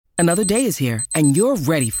Another day is here, and you're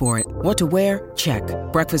ready for it. What to wear? Check.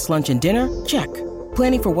 Breakfast, lunch, and dinner? Check.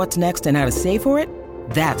 Planning for what's next and how to save for it?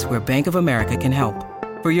 That's where Bank of America can help.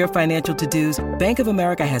 For your financial to-dos, Bank of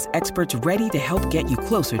America has experts ready to help get you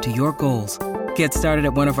closer to your goals. Get started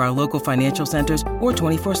at one of our local financial centers or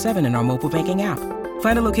 24/7 in our mobile banking app.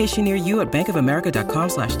 Find a location near you at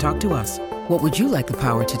bankofamerica.com/talktous. What would you like the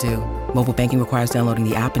power to do? Mobile banking requires downloading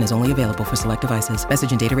the app and is only available for select devices.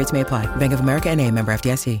 Message and data rates may apply. Bank of America N.A., member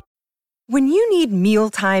FDIC. When you need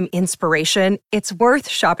mealtime inspiration, it's worth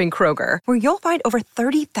shopping Kroger, where you'll find over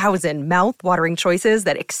 30,000 mouth-watering choices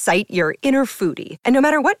that excite your inner foodie. And no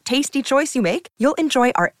matter what tasty choice you make, you'll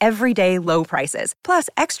enjoy our everyday low prices, plus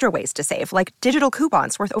extra ways to save, like digital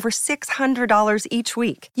coupons worth over $600 each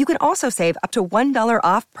week. You can also save up to $1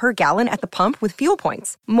 off per gallon at the pump with fuel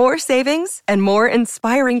points. More savings and more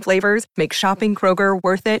inspiring flavors make shopping Kroger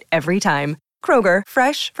worth it every time. Kroger,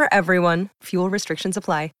 fresh for everyone. Fuel restrictions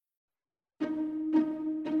apply.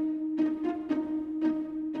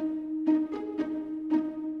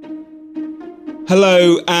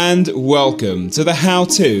 Hello and welcome to the How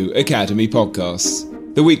To Academy podcast,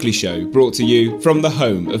 the weekly show brought to you from the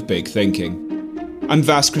home of big thinking. I'm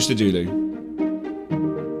Vas Christodoulou.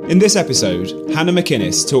 In this episode, Hannah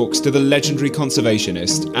McInnes talks to the legendary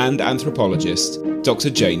conservationist and anthropologist, Dr.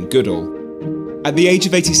 Jane Goodall. At the age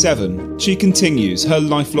of 87, she continues her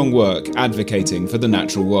lifelong work advocating for the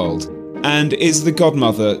natural world and is the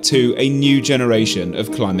godmother to a new generation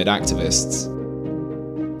of climate activists.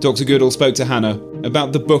 Dr. Goodall spoke to Hannah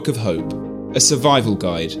about the Book of Hope, a survival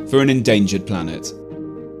guide for an endangered planet.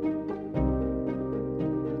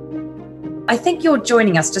 I think you're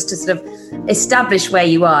joining us just to sort of establish where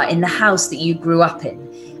you are in the house that you grew up in.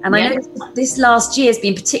 And I know this last year has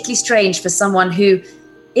been particularly strange for someone who,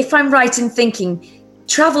 if I'm right in thinking,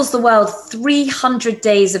 travels the world 300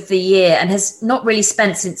 days of the year and has not really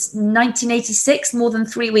spent since 1986 more than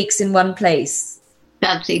 3 weeks in one place.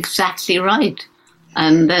 That's exactly right.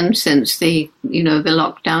 And then since the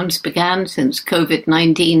lockdowns began, since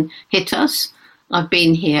COVID-19 hit us, I've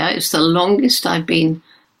been here. It's the longest I've been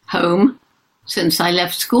home since I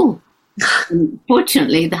left school.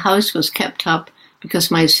 Fortunately, the house was kept up because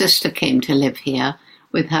my sister came to live here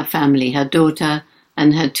with her family, her daughter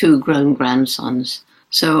and her 2 grown grandsons.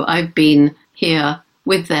 So I've been here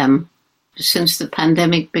with them since the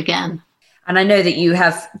pandemic began. And I know that you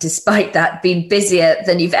have, despite that, been busier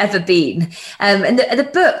than you've ever been. And the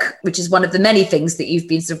book, which is one of the many things that you've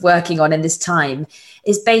been sort of working on in this time,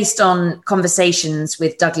 is based on conversations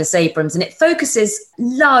with Douglas Abrams. And it focuses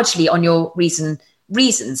largely on your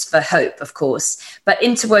reasons for hope, of course. But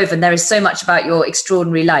interwoven, there is so much about your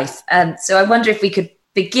extraordinary life. So I wonder if we could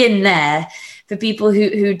begin there for people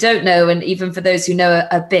who don't know, and even for those who know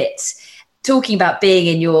a bit, talking about being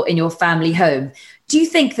in your family home. Do you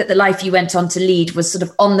think that the life you went on to lead was sort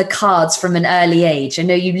of on the cards from an early age? I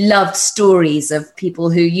know you loved stories of people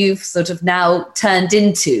who you've sort of now turned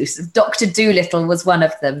into. So Dr. Dolittle was one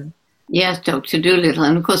of them. Yes, Dr. Dolittle.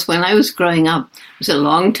 And of course, when I was growing up, it was a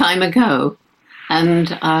long time ago, and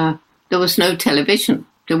there was no television.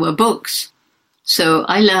 There were books. So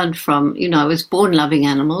I learned from, I was born loving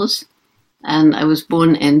animals, and I was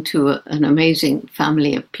born into an amazing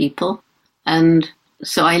family of people. And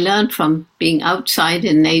so I learned from being outside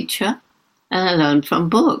in nature, and I learned from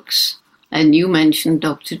books. And you mentioned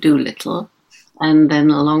Dr. Dolittle, and then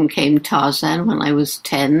along came Tarzan when I was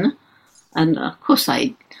 10. And of course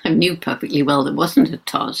I knew perfectly well there wasn't a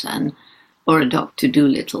Tarzan or a Dr.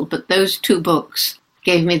 Dolittle, but those 2 books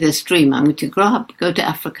gave me this dream. I'm going to grow up, go to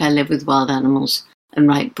Africa, live with wild animals, and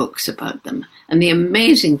write books about them. And the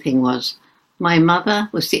amazing thing was, my mother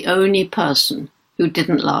was the only person who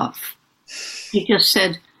didn't laugh. He just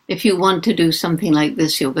said, if you want to do something like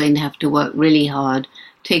this, you're going to have to work really hard,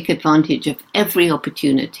 take advantage of every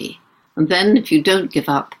opportunity. And then if you don't give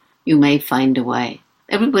up, you may find a way.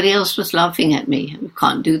 Everybody else was laughing at me. You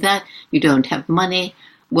can't do that. You don't have money.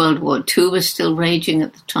 World War II was still raging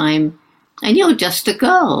at the time. And you're just a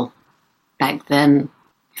girl. Back then,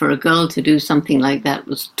 for a girl to do something like that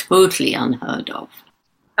was totally unheard of.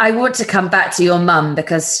 I want to come back to your mum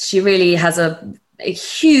because she really has a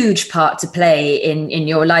huge part to play in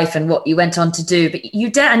your life and what you went on to do. But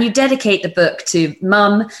you dedicate the book to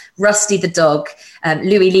Mum, Rusty the dog,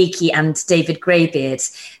 Louis Leakey and David Greybeard.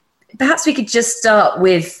 Perhaps we could just start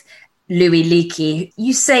with Louis Leakey.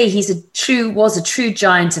 You say was a true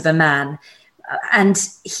giant of a man. And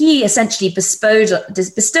he essentially bestowed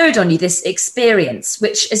on you this experience,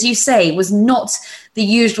 which, as you say, was not the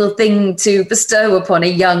usual thing to bestow upon a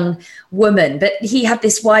young woman. But he had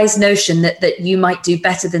this wise notion that you might do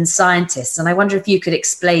better than scientists. And I wonder if you could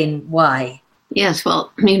explain why. Yes,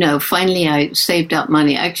 well, finally I saved up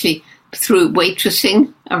money. Actually, through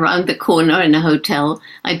waitressing around the corner in a hotel.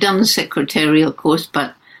 I'd done the secretarial course,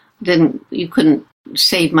 but then you couldn't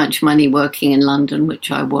save much money working in London,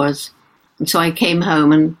 which I was. And so I came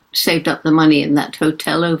home and saved up the money in that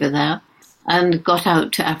hotel over there and got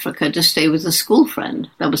out to Africa to stay with a school friend.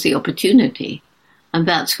 That was the opportunity. And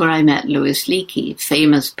that's where I met Louis Leakey,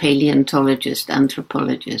 famous paleontologist,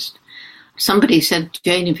 anthropologist. Somebody said,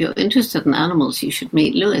 Jane, if you're interested in animals, you should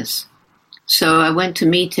meet Louis. So I went to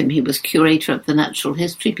meet him. He was curator of the Natural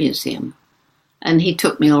History Museum. And he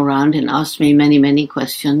took me all around and asked me many, many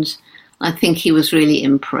questions. I think he was really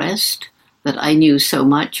impressed that I knew so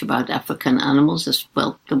much about African animals as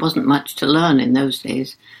well. There wasn't much to learn in those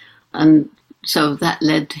days. And so that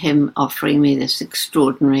led to him offering me this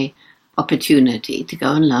extraordinary opportunity to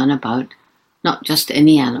go and learn about not just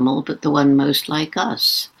any animal, but the one most like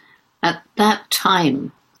us. At that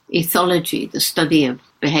time, ethology, the study of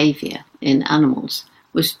behavior in animals,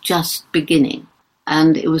 was just beginning.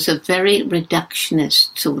 And it was a very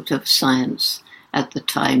reductionist sort of science at the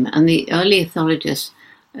time. And the early ethologists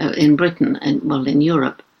in Britain and, in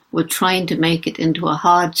Europe, were trying to make it into a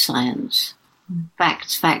hard science.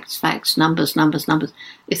 Facts, facts, facts, numbers, numbers, numbers.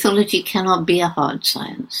 Ethology cannot be a hard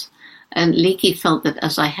science. And Leakey felt that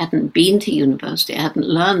as I hadn't been to university, I hadn't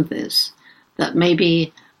learned this, that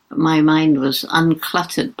maybe my mind was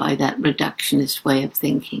uncluttered by that reductionist way of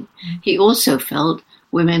thinking. He also felt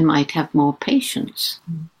women might have more patience.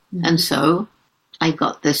 And so I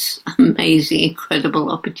got this amazing,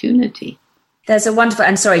 incredible opportunity. There's a wonderful,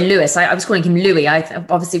 and sorry, Louis, I was calling him Louis.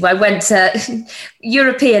 I went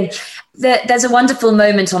European. There's a wonderful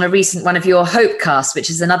moment on a recent one of your Hopecasts, which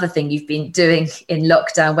is another thing you've been doing in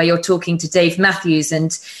lockdown, where you're talking to Dave Matthews.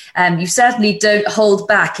 And you certainly don't hold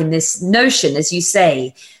back in this notion, as you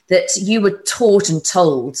say, that you were taught and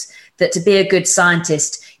told that to be a good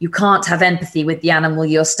scientist, you can't have empathy with the animal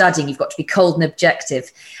you're studying. You've got to be cold and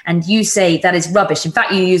objective. And you say that is rubbish. In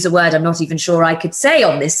fact, you use a word I'm not even sure I could say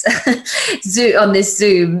on this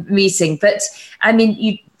Zoom meeting. But I mean,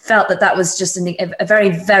 you felt that was just a very,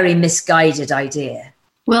 very misguided idea.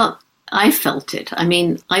 Well, I felt it. I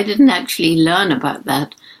mean, I didn't actually learn about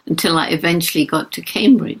that until I eventually got to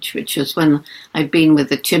Cambridge, which was when I'd been with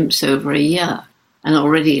the chimps over a year and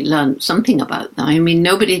already learned something about them. I mean,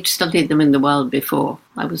 nobody had studied them in the wild before.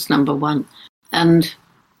 I was number one. And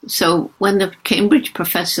so when the Cambridge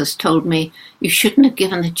professors told me, you shouldn't have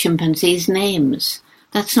given the chimpanzees names.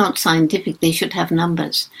 That's not scientific. They should have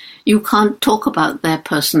numbers. You can't talk about their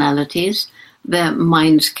personalities, their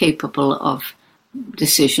minds capable of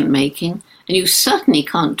decision-making, and you certainly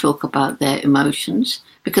can't talk about their emotions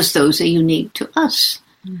because those are unique to us.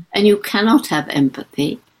 And you cannot have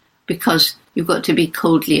empathy because you've got to be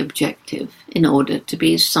coldly objective in order to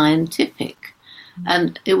be scientific.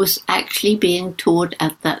 And it was actually being taught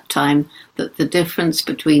at that time that the difference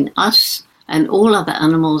between us and all other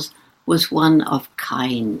animals was one of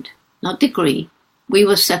kind, not degree. We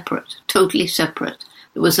were separate, totally separate.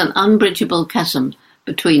 There was an unbridgeable chasm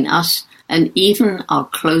between us and even our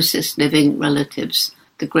closest living relatives,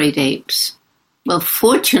 the great apes. Well,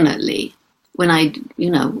 fortunately, when I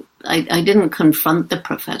didn't confront the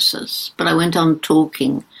professors, but I went on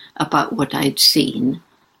talking about what I'd seen,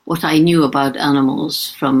 what I knew about animals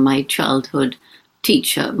from my childhood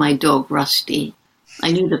teacher, my dog Rusty.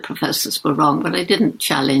 I knew the professors were wrong, but I didn't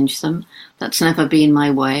challenge them. That's never been my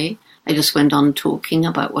way. I just went on talking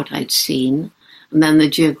about what I'd seen. And then the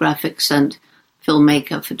Geographic sent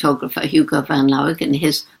filmmaker, photographer Hugo van Lawick, and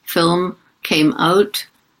his film came out.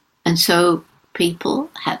 And so people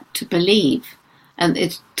had to believe. And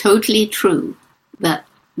it's totally true that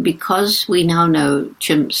because we now know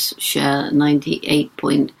chimps share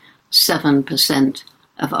 98.7%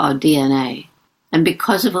 of our DNA, and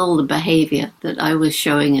because of all the behavior that I was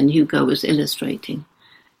showing and Hugo was illustrating,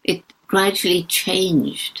 it gradually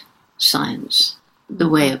changed science, the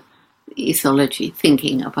way of ethology,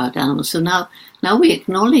 thinking about animals. So now we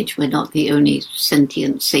acknowledge we're not the only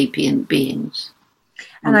sentient, sapient beings.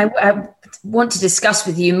 And I want to discuss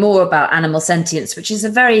with you more about animal sentience, which is a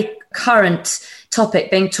very current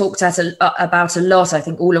topic being talked about a lot, I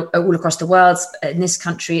think, all across the world. In this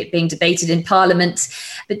country, it being debated in Parliament.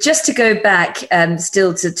 But just to go back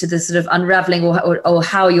still to the sort of unravelling or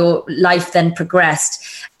how your life then progressed,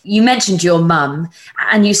 you mentioned your mum,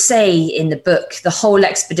 and you say in the book the whole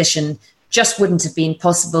expedition just wouldn't have been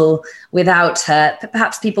possible without her. But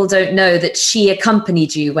perhaps people don't know that she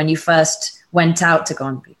accompanied you when you first went out to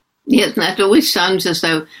Gombe. Yes, that always sounds as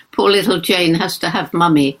though poor little Jane has to have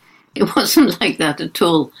mummy. It wasn't like that at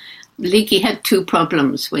all. Leakey had two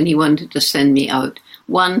problems when he wanted to send me out.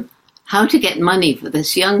 One, how to get money for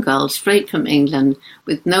this young girl straight from England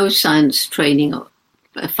with no science training.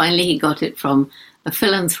 Finally, he got it from a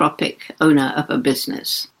philanthropic owner of a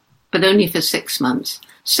business, but only for 6 months.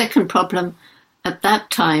 Second problem, at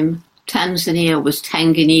that time, Tanzania was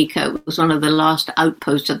Tanganyika. It was one of the last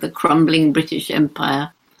outposts of the crumbling British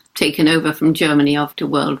Empire, taken over from Germany after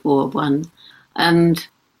World War I. And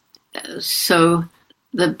so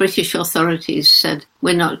the British authorities said,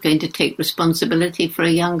 we're not going to take responsibility for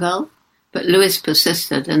a young girl. But Lewis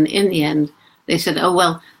persisted, and in the end, they said, oh,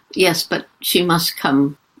 well, yes, but she must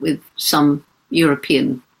come with some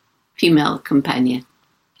European female companion.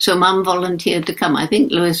 So Mum volunteered to come. I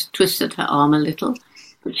think Lewis twisted her arm a little,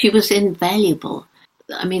 but she was invaluable.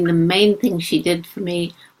 I mean, the main thing she did for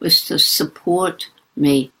me was to support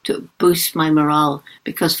me, to boost my morale,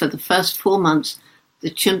 because for the first 4 months,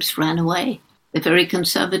 the chimps ran away. They're very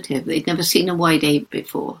conservative. They'd never seen a white ape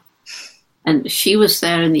before. And she was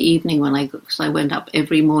there in the evening because I went up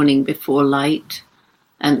every morning before light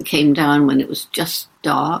and came down when it was just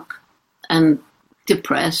dark and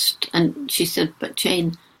depressed. And she said, but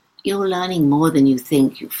Jane, you're learning more than you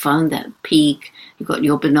think. You found that peak. You've got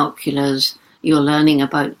your binoculars. You're learning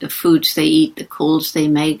about the foods they eat, the calls they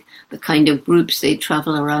make, the kind of groups they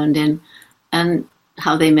travel around in, and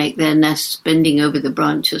how they make their nests bending over the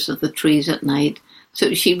branches of the trees at night.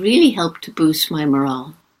 So she really helped to boost my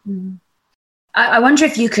morale. Mm. I wonder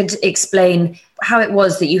if you could explain how it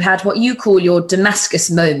was that you had what you call your Damascus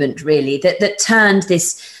moment, really, that turned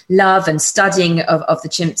this love and studying of the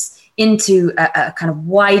chimps into a kind of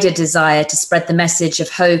wider desire to spread the message of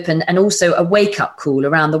hope and also a wake-up call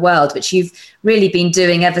around the world, which you've really been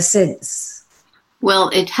doing ever since. Well,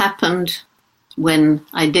 it happened when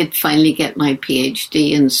I did finally get my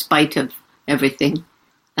PhD in spite of everything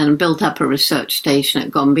and built up a research station at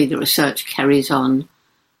Gombe. The research carries on.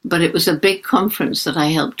 But it was a big conference that I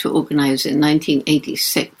helped to organize in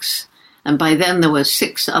 1986. And by then there were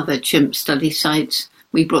 6 other chimp study sites.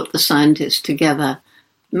 We brought the scientists together,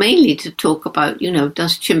 mainly to talk about,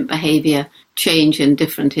 does chimp behavior change in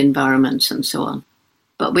different environments and so on.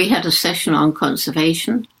 But we had a session on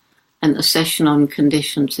conservation and a session on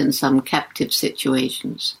conditions in some captive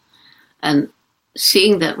situations. And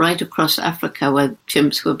seeing that right across Africa where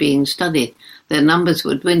chimps were being studied, their numbers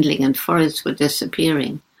were dwindling and forests were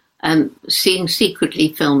disappearing. And seeing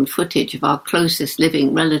secretly filmed footage of our closest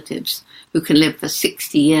living relatives who can live for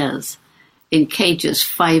 60 years in cages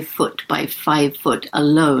 5 foot by 5 foot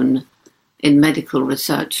alone in medical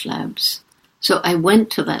research labs. So I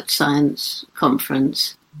went to that science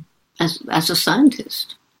conference as a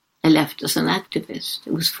scientist. I left as an activist.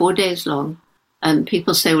 It was 4 days long. And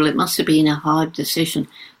people say, well, it must have been a hard decision.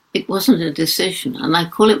 It wasn't a decision. And I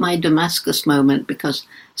call it my Damascus moment because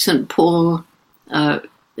St. Paul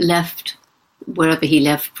left wherever he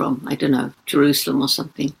left from, I don't know, Jerusalem or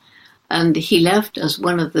something. And he left as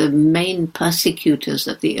one of the main persecutors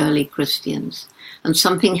of the early Christians. And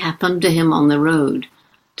something happened to him on the road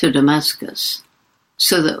to Damascus,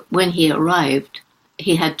 so that when he arrived,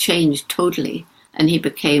 he had changed totally, and he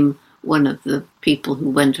became one of the people who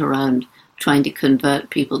went around trying to convert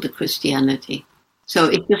people to Christianity. So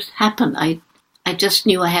it just happened. I just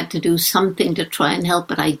knew I had to do something to try and help,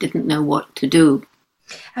 but I didn't know what to do.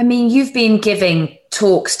 I mean, you've been giving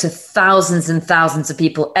talks to thousands and thousands of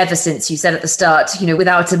people ever since you said at the start,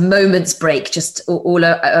 without a moment's break, just all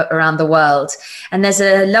around the world. And there's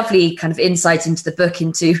a lovely kind of insight into the book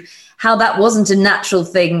into how that wasn't a natural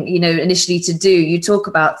thing, initially to do. You talk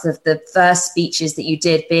about the first speeches that you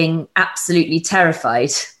did being absolutely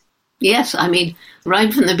terrified. Yes, I mean,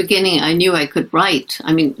 right from the beginning, I knew I could write.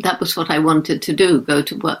 I mean, that was what I wanted to do, go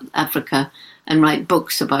to Africa and write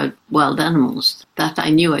books about wild animals. That I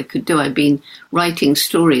knew I could do. I've been writing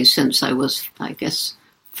stories since I was, I guess,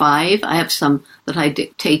 5. I have some that I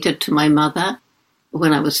dictated to my mother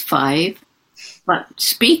when I was 5. But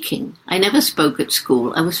speaking, I never spoke at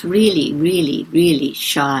school. I was really, really, really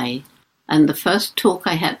shy. And the first talk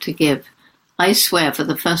I had to give, I swear for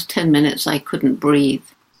the first 10 minutes I couldn't breathe,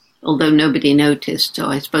 although nobody noticed, so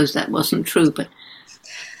I suppose that wasn't true.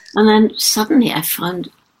 And then suddenly I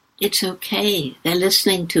found it's okay. They're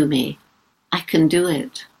listening to me. I can do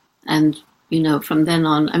it. And, from then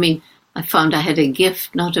on, I found I had a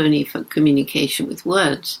gift not only for communication with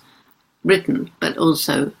words, written, but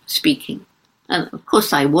also speaking. And, of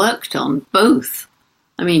course, I worked on both.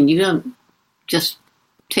 You don't just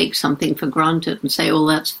take something for granted and say, oh,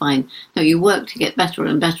 that's fine. No, you work to get better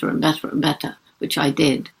and better and better and better, which I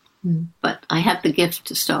did. Mm. But I had the gift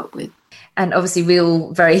to start with. And obviously we're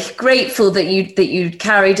all very grateful that you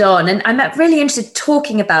carried on. And I'm really interested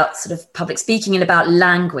talking about sort of public speaking and about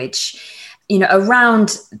language.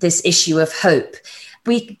 around this issue of hope,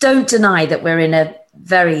 we don't deny that we're in a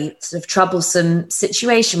very sort of troublesome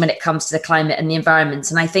situation when it comes to the climate and the environment.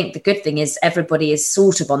 And I think the good thing is everybody is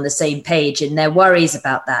sort of on the same page in their worries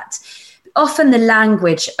about that. Often the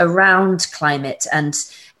language around climate and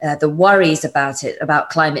the worries about it, about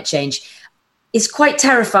climate change, is quite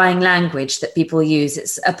terrifying language that people use.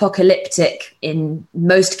 It's apocalyptic in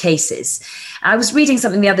most cases. I was reading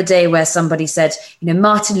something the other day where somebody said,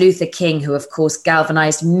 Martin Luther King, who of course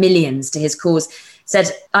galvanized millions to his cause, said,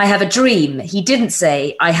 "I have a dream." He didn't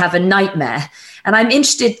say, "I have a nightmare." And I'm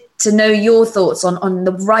interested to know your thoughts on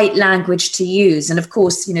the right language to use. And of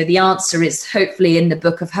course, the answer is hopefully in the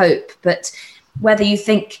Book of Hope, but whether you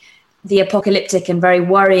think the apocalyptic and very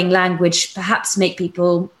worrying language perhaps make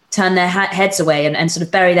people turn their heads away and sort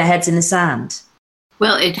of bury their heads in the sand.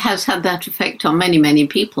 Well, it has had that effect on many, many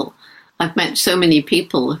people. I've met so many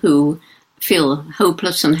people who feel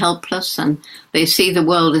hopeless and helpless, and they see the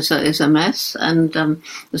world as a mess, and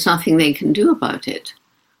there's nothing they can do about it.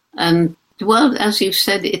 And the world, as you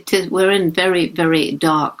said, we're in very, very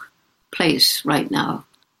dark place right now.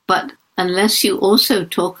 But unless you also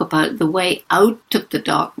talk about the way out of the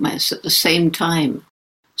dark mess at the same time.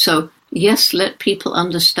 So yes, let people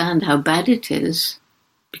understand how bad it is,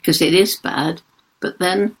 because it is bad, but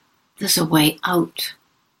then there's a way out.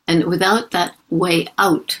 And without that way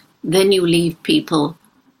out, then you leave people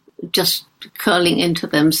just curling into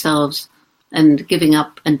themselves and giving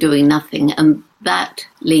up and doing nothing. And that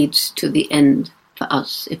leads to the end for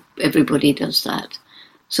us, if everybody does that.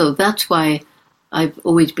 So that's why I've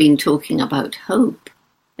always been talking about hope.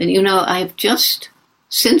 And, I've just,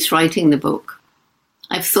 since writing the book,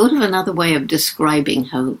 I've thought of another way of describing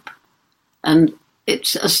hope. And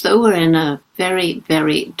it's as though we're in a very,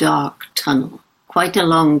 very dark tunnel, quite a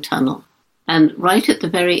long tunnel. And right at the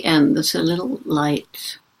very end, there's a little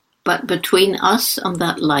light. But between us and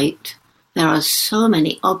that light, there are so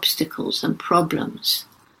many obstacles and problems.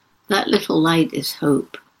 That little light is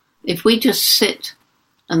hope. If we just sit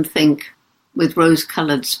and think with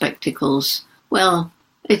rose-colored spectacles, well,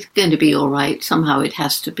 it's going to be all right. Somehow it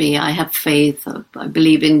has to be. I have faith. I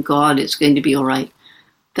believe in God. It's going to be all right.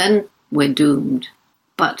 Then we're doomed.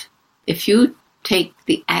 But if you take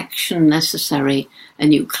the action necessary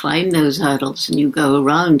and you climb those hurdles and you go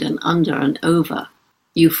around and under and over,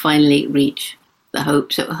 you finally reach the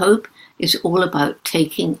hope. So hope is all about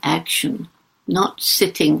taking action, not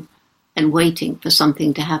sitting and waiting for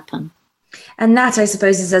something to happen. And that, I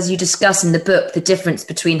suppose, is, as you discuss in the book, the difference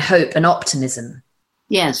between hope and optimism.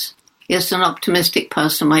 Yes, an optimistic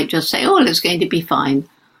person might just say, oh, it's going to be fine.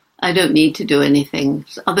 I don't need to do anything.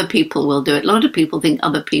 Other people will do it. A lot of people think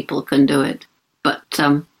other people can do it. But,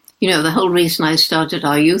 the whole reason I started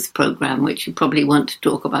our youth program, which you probably want to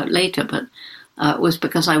talk about later, but was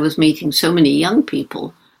because I was meeting so many young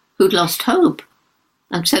people who'd lost hope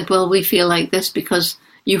and said, well, we feel like this because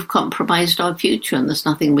you've compromised our future and there's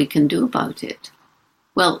nothing we can do about it.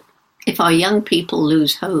 Well, if our young people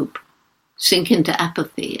lose hope, sink into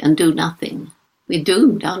apathy and do nothing, we're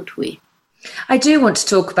doomed, aren't we? I do want to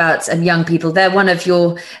talk about young people. They're one of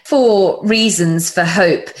your 4 reasons for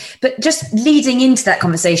hope. But just leading into that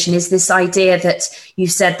conversation is this idea that you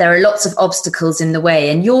said there are lots of obstacles in the way.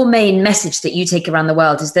 And your main message that you take around the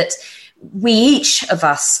world is that we each of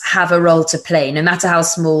us have a role to play, no matter how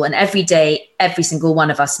small. And every day, every single one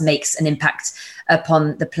of us makes an impact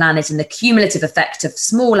upon the planet. And the cumulative effect of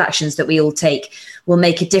small actions that we all take will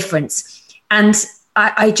make a difference. And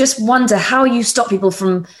I just wonder how you stop people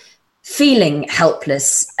from feeling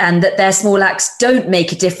helpless and that their small acts don't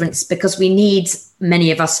make a difference, because many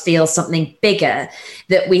of us feel something bigger,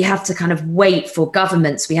 that we have to kind of wait for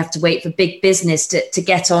governments, we have to wait for big business to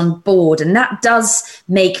get on board. And that does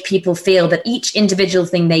make people feel that each individual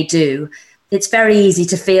thing they do, it's very easy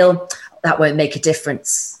to feel that won't make a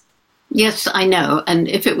difference. Yes, I know. And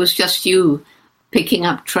if it was just you picking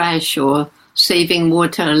up trash or saving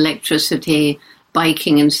water, electricity,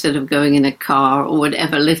 biking instead of going in a car, or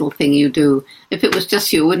whatever little thing you do, if it was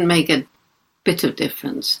just you, it wouldn't make a bit of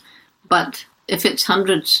difference. But if it's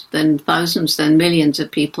hundreds, then thousands, then millions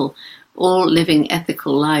of people all living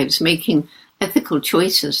ethical lives, making ethical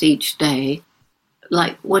choices each day,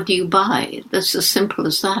 like, what do you buy? That's as simple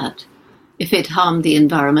as that. If it harmed the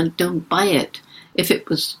environment, don't buy it. If it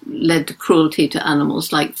was led to cruelty to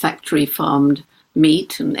animals, like factory-farmed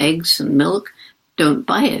meat and eggs and milk, don't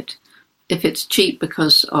buy it. If it's cheap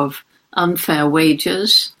because of unfair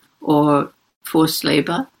wages or forced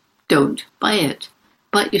labor, don't buy it.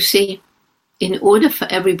 But you see, in order for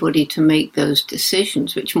everybody to make those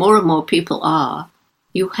decisions, which more and more people are,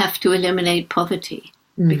 you have to eliminate poverty.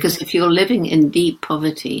 Because if you're living in deep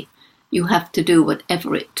poverty, you have to do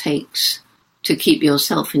whatever it takes to keep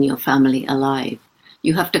yourself and your family alive.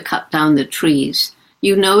 You have to cut down the trees.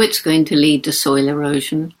 You know it's going to lead to soil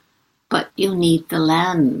erosion, but you need the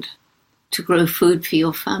land to grow food for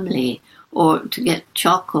your family or to get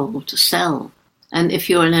charcoal to sell. And if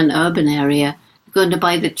you're in an urban area, you're going to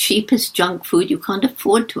buy the cheapest junk food. You can't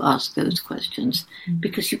afford to ask those questions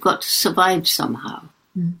because you've got to survive somehow.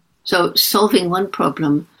 So solving one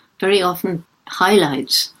problem very often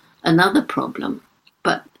highlights another problem.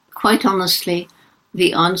 But quite honestly,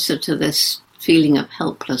 the answer to this feeling of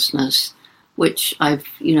helplessness, which I've,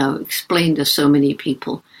 explained to so many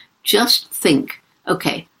people, just think,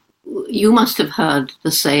 okay, you must have heard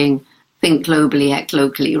the saying, think globally, act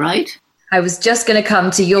locally, right? I was just going to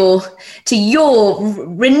come to your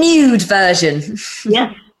renewed version.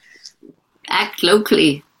 Yes. Act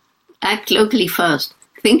locally first.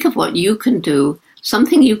 Think of what you can do,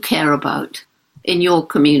 something you care about in your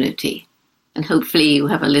community. And hopefully you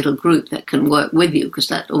have a little group that can work with you, because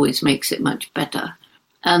that always makes it much better.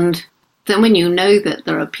 And then when you know that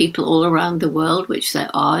there are people all around the world, which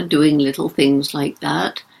there are, doing little things like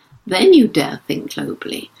that, then you dare think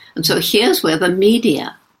globally. And so here's where the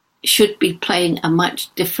media should be playing a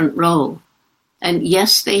much different role. And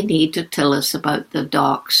yes, they need to tell us about the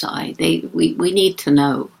dark side. We need to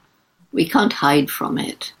know. We can't hide from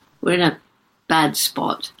it. We're in a bad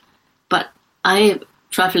spot. But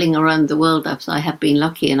traveling around the world, as I have been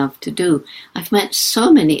lucky enough to do, I've met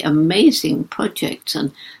so many amazing projects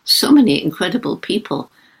and so many incredible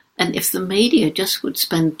people. And if the media just would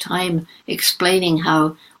spend time explaining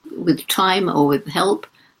how, with time or with help,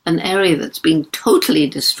 an area that's been totally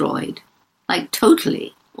destroyed, like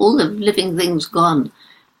totally, all the living things gone,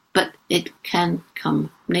 but it can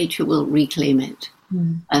come, nature will reclaim it.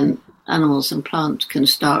 And animals and plants can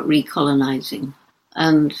start recolonizing.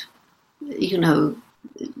 And,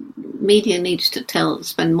 media needs to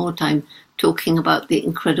spend more time talking about the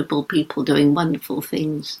incredible people doing wonderful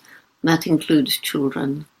things. That includes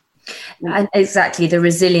children. And exactly, the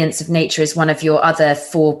resilience of nature is one of your other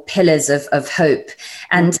 4 pillars of hope.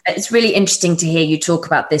 And it's really interesting to hear you talk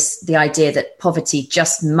about the idea that poverty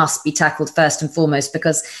just must be tackled first and foremost,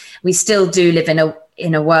 because we still do live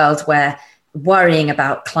in a world where worrying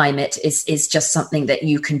about climate is just something that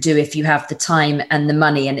you can do if you have the time and the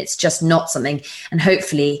money, and it's just not something. And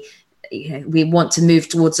hopefully, we want to move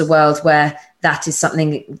towards a world where that is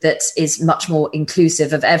something that is much more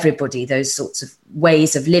inclusive of everybody, those sorts of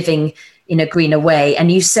ways of living in a greener way.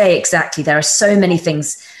 And you say exactly, there are so many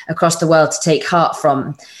things across the world to take heart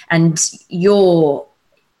from. And your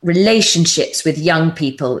relationships with young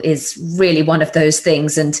people is really one of those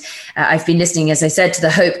things. And I've been listening, as I said, to the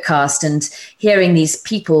Hopecast and hearing these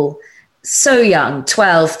people so young,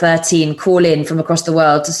 12, 13, call in from across the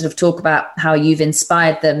world to sort of talk about how you've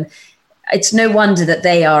inspired them. It's no wonder that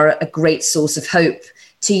they are a great source of hope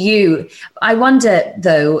to you. I wonder,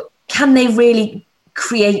 though, can they really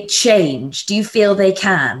create change? Do you feel they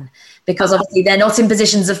can? Because obviously they're not in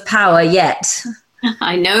positions of power yet.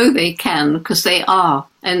 I know they can, because they are.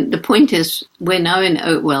 And the point is, we're now in,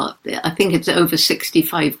 I think it's over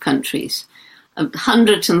 65 countries,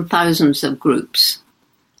 hundreds and thousands of groups.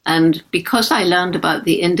 And because I learned about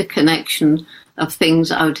the interconnection of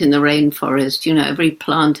things out in the rainforest, every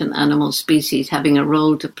plant and animal species having a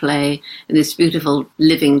role to play in this beautiful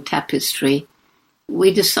living tapestry,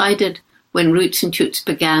 we decided when Roots and Shoots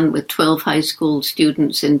began with 12 high school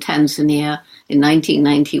students in Tanzania in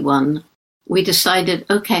 1991, we decided,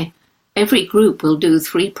 okay, every group will do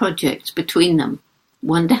 3 projects between them,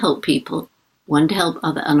 one to help people, one to help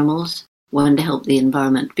other animals, one to help the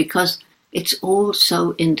environment, because it's all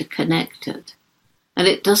so interconnected. And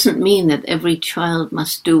it doesn't mean that every child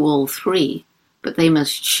must do all 3, but they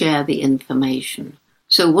must share the information.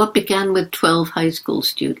 So what began with 12 high school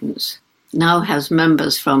students now has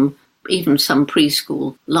members from even some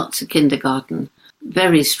preschool, lots of kindergarten,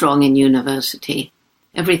 very strong in university,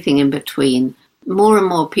 everything in between. More and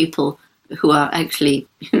more people who are actually,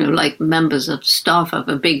 like members of staff of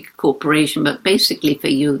a big corporation, but basically for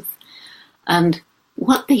youth. And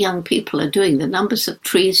what the young people are doing, the numbers of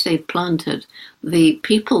trees they've planted, the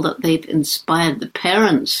people that they've inspired, the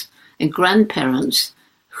parents and grandparents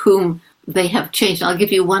whom they have changed. I'll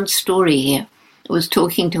give you one story here. I was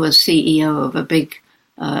talking to a CEO of a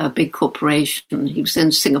big corporation. He was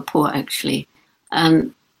in Singapore, actually.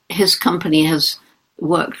 And his company has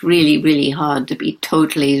worked really, really hard to be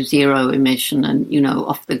totally zero emission and,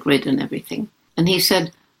 off the grid and everything. And he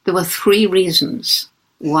said there were 3 reasons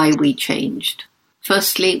why we changed.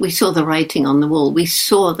 Firstly, we saw the writing on the wall. We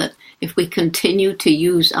saw that if we continue to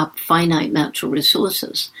use up finite natural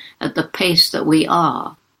resources at the pace that we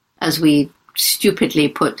are, as we stupidly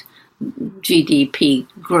put GDP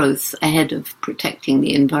growth ahead of protecting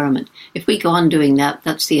the environment. If we go on doing that,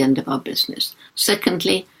 that's the end of our business.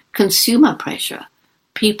 Secondly, consumer pressure.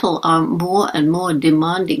 People are more and more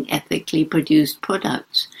demanding ethically produced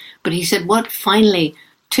products. But he said what finally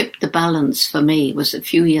tipped the balance for me was a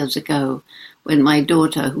few years ago when my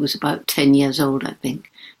daughter, who was about 10 years old, I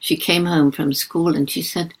think, she came home from school and she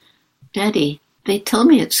said, "Daddy, they tell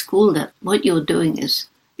me at school that what you're doing is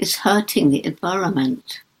hurting the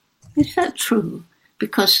environment." Is that true?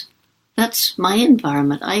 Because that's my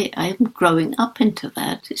environment. I'm growing up into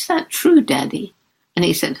that. Is that true, Daddy? And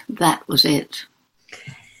he said, that was it.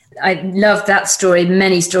 I love that story,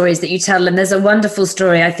 many stories that you tell. And there's a wonderful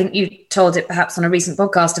story, I think you told it perhaps on a recent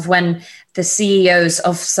podcast, of when the CEOs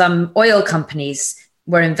of some oil companies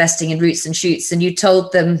were investing in Roots and Shoots, and you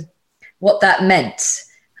told them what that meant.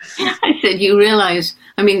 I said, you realize,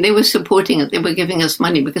 I mean, they were supporting it. They were giving us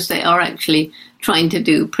money because they are actually trying to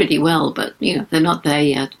do pretty well, but, they're not there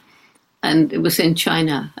yet. And it was in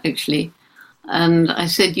China, actually. And I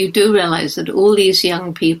said, you do realize that all these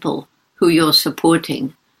young people who you're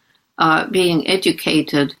supporting are being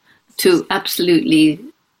educated to absolutely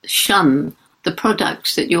shun the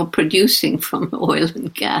products that you're producing from oil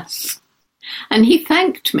and gas. And he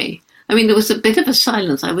thanked me. I mean, there was a bit of a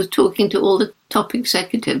silence. I was talking to all the top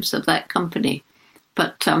executives of that company.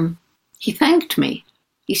 But he thanked me.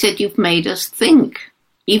 He said, you've made us think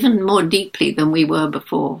even more deeply than we were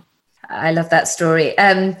before. I love that story.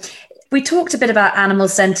 We talked a bit about animal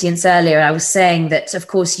sentience earlier. I was saying that, of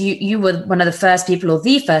course, you were one of the first people, or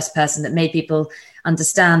the first person, that made people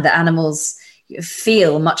understand that animals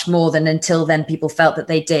feel much more than until then people felt that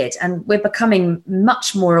they did. And we're becoming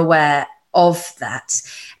much more aware of that.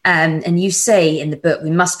 And you say in the book,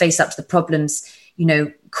 we must face up to the problems,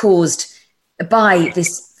 caused by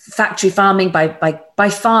this factory farming, by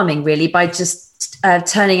farming, really, by just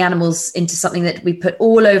turning animals into something that we put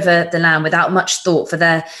all over the land without much thought for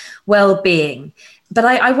their well-being. But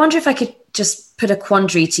I wonder if I could just put a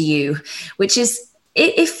quandary to you, which is,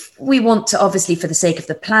 if we want to, obviously, for the sake of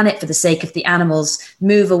the planet, for the sake of the animals,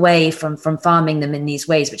 move away from farming them in these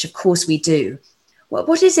ways, which of course we do,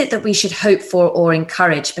 what is it that we should hope for or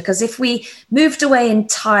encourage? Because if we moved away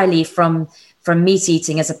entirely from meat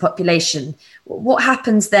eating as a population, what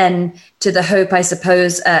happens then to the hope, I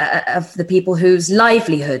suppose, of the people whose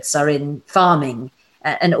livelihoods are in farming,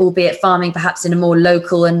 and albeit farming perhaps in a more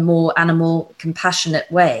local and more animal compassionate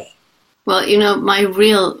way? Well, my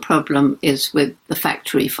real problem is with the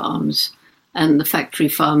factory farms, and the factory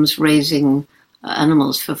farms raising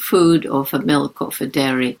animals for food or for milk or for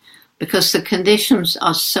dairy, because the conditions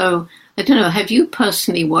are so, I don't know, have you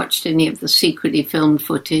personally watched any of the secretly filmed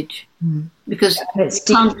footage? Because it's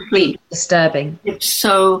deeply disturbing. It's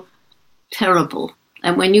so terrible.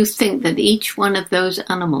 And when you think that each one of those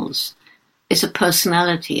animals is a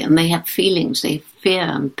personality and they have feelings, they have fear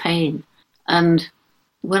and pain. And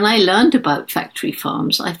when I learned about factory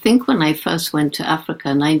farms, I think when I first went to Africa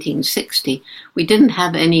in 1960, we didn't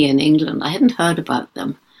have any in England. I hadn't heard about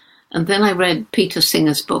them. And then I read Peter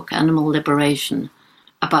Singer's book, Animal Liberation,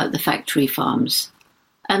 about the factory farms.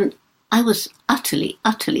 And I was utterly,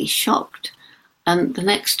 utterly shocked. And the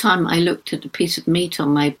next time I looked at a piece of meat on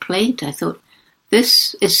my plate, I thought,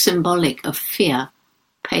 this is symbolic of fear,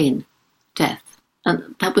 pain, death.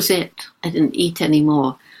 And that was it. I didn't eat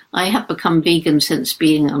anymore. I have become vegan since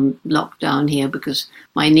being on lockdown here because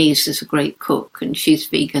my niece is a great cook and she's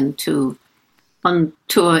vegan too. On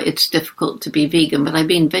tour, it's difficult to be vegan, but I've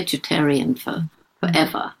been vegetarian for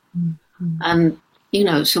forever. Mm-hmm. And,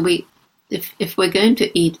 so if we're going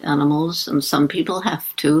to eat animals, and some people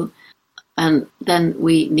have to, and then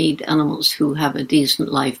we need animals who have a decent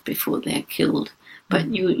life before they're killed. But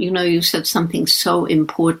you said something so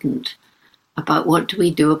important about what do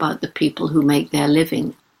we do about the people who make their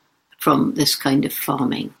living from this kind of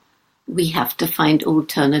farming. We have to find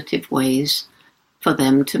alternative ways for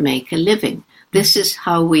them to make a living. This is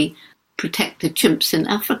how we protect the chimps in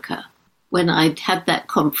Africa. When I had that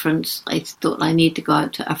conference, I thought I need to go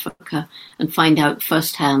out to Africa and find out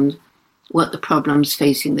firsthand what the problems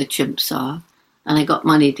facing the chimps are. And I got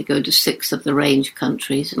money to go to 6 of the range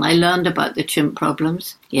countries. And I learned about the chimp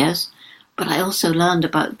problems, yes, but I also learned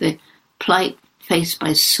about the plight faced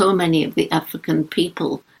by so many of the African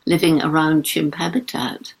people living around chimp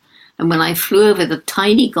habitat. And when I flew over the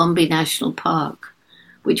tiny Gombe National Park,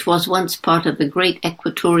 which was once part of the great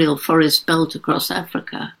equatorial forest belt across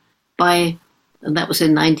Africa, and that was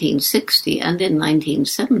in 1960, and in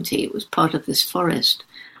 1970 it was part of this forest.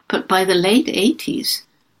 But by the late 80s,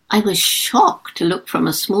 I was shocked to look from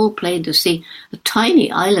a small plane to see a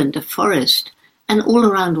tiny island of forest And all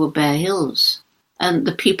around were bare hills. And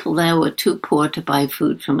the people there were too poor to buy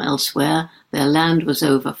food from elsewhere. Their land was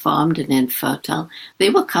over-farmed and infertile. They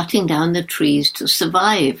were cutting down the trees to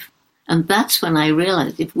survive. And that's when I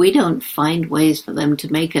realized if we don't find ways for them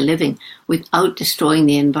to make a living without destroying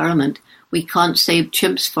the environment, we can't save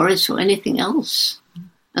chimps, forests, or anything else.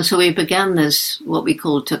 And so we began this, what we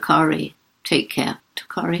call Takari, take care,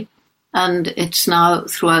 Takari. And it's now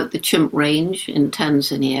throughout the chimp range in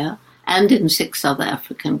Tanzania and in 6 other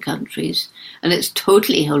African countries. And it's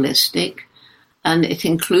totally holistic. And it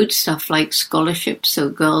includes stuff like scholarships so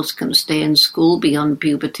girls can stay in school beyond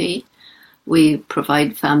puberty. We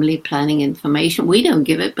provide family planning information. We don't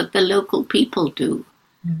give it, but the local people do.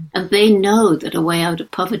 And they know that a way out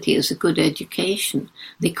of poverty is a good education.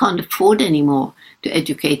 They can't afford anymore to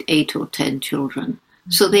educate 8 or 10 children.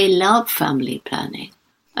 So they love family planning.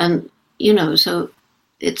 And, so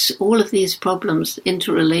it's all of these problems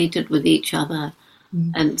interrelated with each other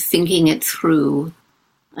and thinking it through.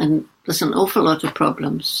 And there's an awful lot of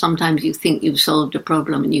problems. Sometimes you think you've solved a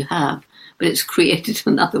problem and you have, but it's created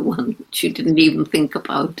another one which you didn't even think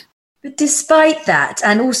about. But despite that,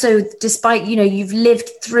 and also despite, you've lived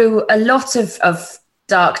through a lot of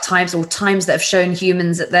dark times or times that have shown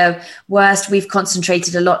humans at their worst. We've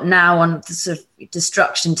concentrated a lot now on the sort of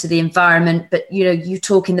destruction to the environment. But, you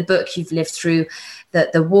talk in the book, you've lived through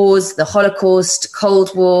the wars, the Holocaust, Cold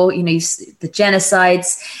War, the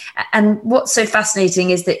genocides. And what's so fascinating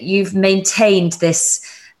is that you've maintained this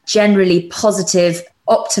generally positive,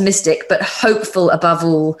 optimistic, but hopeful above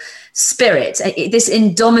all spirit, this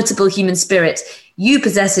indomitable human spirit. You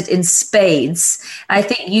possess it in spades. I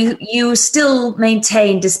think you still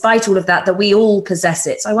maintain, despite all of that we all possess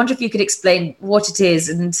it. So I wonder if you could explain what it is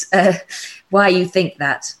and why you think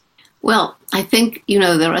that. Well, I think,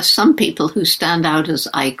 there are some people who stand out as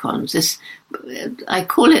icons. I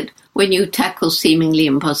call it when you tackle seemingly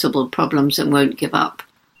impossible problems and won't give up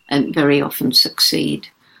and very often succeed.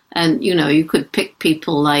 And, you could pick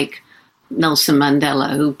people like Nelson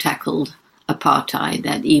Mandela, who tackled apartheid,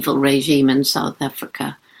 that evil regime in South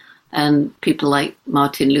Africa, and people like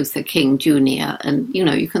Martin Luther King Jr. And,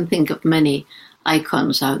 you can think of many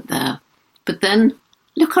icons out there. But then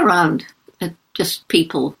look around at just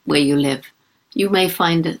people where you live. You may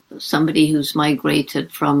find somebody who's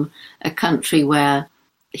migrated from a country where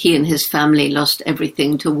he and his family lost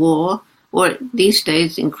everything to war, or these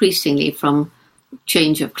days increasingly from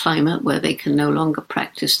change of climate where they can no longer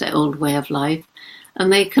practice their old way of life,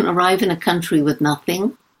 and they can arrive in a country with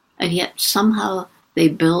nothing, and yet somehow they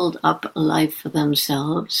build up a life for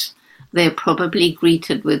themselves. They're probably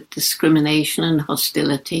greeted with discrimination and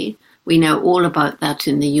hostility. We know all about that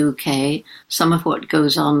in the UK. Some of what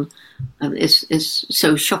goes on is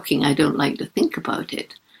so shocking I don't like to think about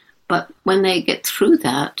it. But when they get through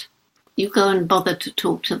that, you go and bother to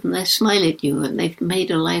talk to them, they smile at you, and they've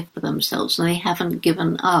made a life for themselves, and they haven't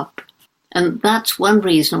given up. And that's one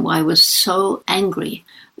reason why I was so angry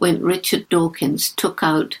when Richard Dawkins took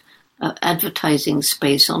out advertising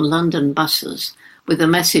space on London buses with a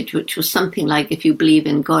message which was something like, if you believe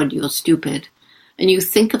in God, you're stupid. And you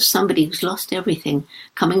think of somebody who's lost everything,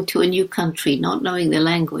 coming to a new country, not knowing the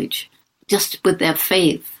language, just with their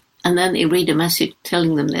faith, and then they read a message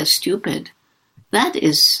telling them they're stupid. That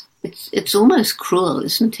is... It's almost cruel,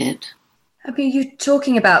 isn't it? I mean, you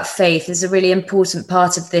talking about faith is a really important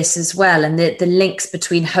part of this as well, and the links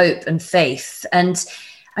between hope and faith. And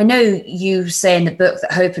I know you say in the book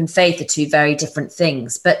that hope and faith are 2 very different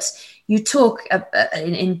things, but you talk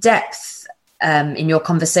in depth in your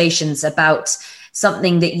conversations about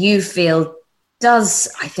something that you feel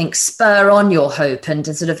does, I think, spur on your hope and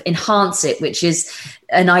to sort of enhance it, which is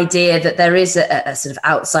an idea that there is a sort of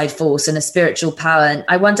outside force and a spiritual power. And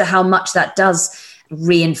I wonder how much that does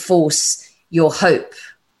reinforce your hope.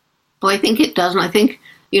 Well, I think it does. And I think,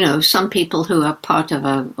 some people who are part of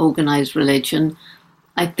an organized religion,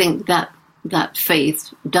 I think that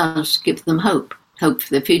faith does give them hope for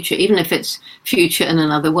the future, even if it's future in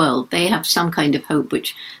another world. They have some kind of hope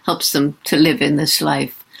which helps them to live in this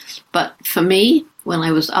life. But for me, when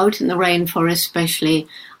I was out in the rainforest especially,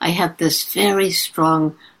 I had this very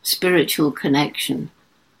strong spiritual connection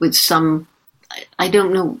with some, I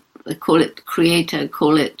don't know, I call it creator,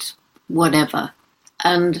 call it whatever.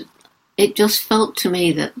 And it just felt to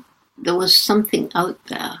me that there was something out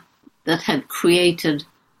there that had created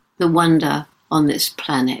the wonder on this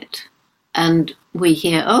planet. And we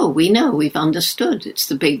hear, we know, we've understood. It's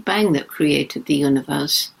the Big Bang that created the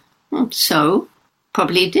universe. So...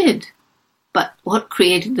 probably did. But what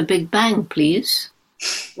created the Big Bang, please?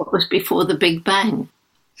 What was before the Big Bang?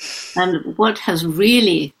 And what has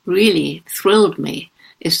really, really thrilled me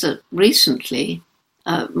is that recently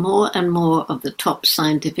more and more of the top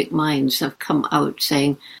scientific minds have come out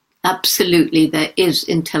saying, absolutely, there is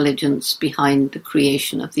intelligence behind the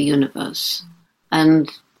creation of the universe. And,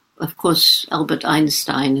 of course, Albert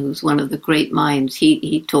Einstein, who's one of the great minds,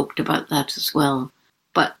 he talked about that as well.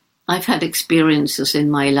 But I've had experiences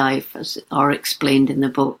in my life, as are explained in the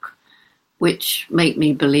book, which make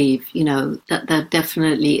me believe, that there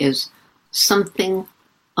definitely is something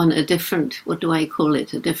on a different, what do I call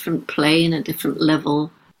it, a different plane, a different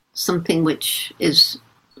level, something which is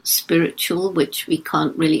spiritual, which we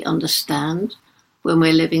can't really understand when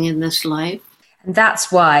we're living in this life. And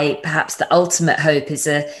that's why perhaps the ultimate hope is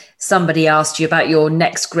somebody asked you about your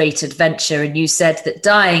next great adventure, and you said that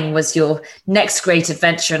dying was your next great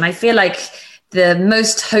adventure. And I feel like the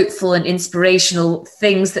most hopeful and inspirational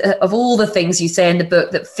things of all the things you say in the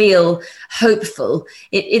book that feel hopeful,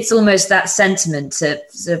 it's almost that sentiment of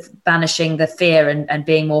sort of banishing the fear and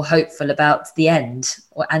being more hopeful about the end,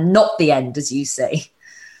 and not the end, as you say.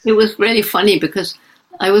 It was really funny because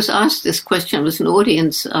I was asked this question. It was an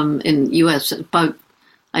audience in US, about,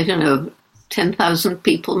 10,000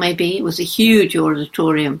 people maybe. It was a huge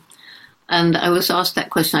auditorium. And I was asked that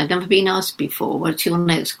question. I'd never been asked before, what's your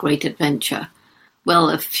next great adventure? Well,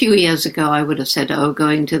 a few years ago, I would have said,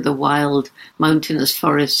 going to the wild mountainous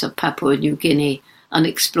forests of Papua New Guinea,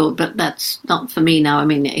 unexplored. But that's not for me now. I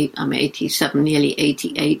mean, I'm 87, nearly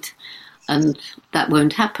 88, and that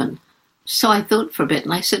won't happen. So I thought for a bit,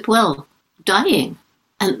 and I said, well, dying.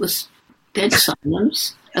 And it was dead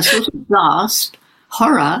silence, a sort of gasp,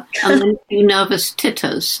 horror, and then a few nervous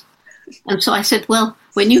titters. And so I said, well,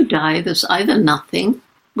 when you die, there's either nothing,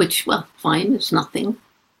 which, well, fine, it's nothing,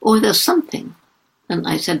 or there's something. And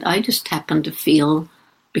I said, I just happen to feel,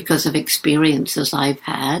 because of experiences I've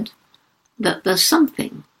had, that there's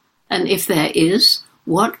something. And if there is,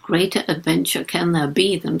 what greater adventure can there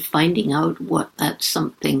be than finding out what that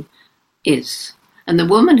something is? And the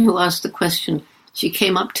woman who asked the question, she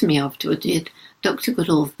came up to me afterwards, Dr.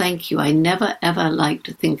 Goodall, thank you. I never, ever like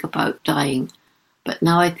to think about dying, but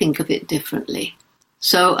now I think of it differently.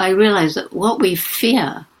 So I realized that what we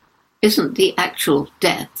fear isn't the actual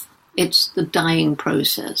death. It's the dying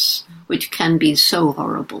process, which can be so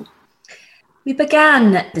horrible. We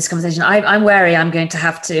began this conversation. I'm wary I'm going to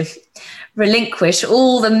have to relinquish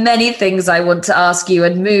all the many things I want to ask you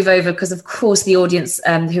and move over, because, of course, the audience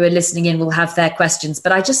who are listening in will have their questions.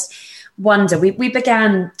 But I just wonder, we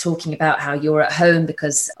began talking about how you're at home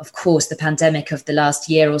because, of course, the pandemic of the last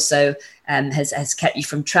year or so has kept you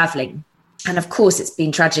from traveling. And, of course, it's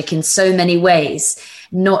been tragic in so many ways,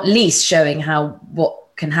 not least showing what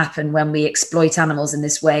can happen when we exploit animals in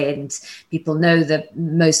this way, and people know the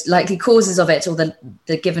most likely causes of it, or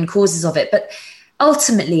the given causes of it. But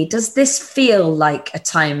ultimately, does this feel like a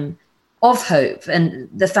time of hope, and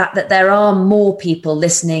the fact that there are more people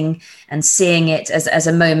listening and seeing it as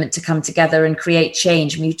a moment to come together and create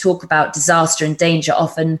change? When you talk about disaster and danger,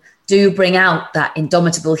 often do bring out that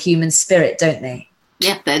indomitable human spirit, don't they?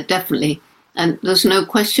 Yeah, definitely. And there's no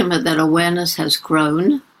question that awareness has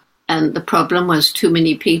grown. And the problem was too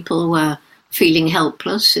many people were feeling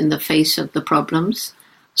helpless in the face of the problems.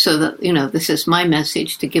 So that, this is my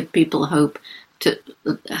message, to give people hope.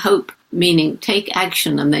 Hope meaning take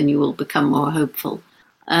action, and then you will become more hopeful.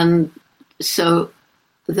 And so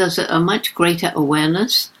there's a much greater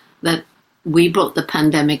awareness that we brought the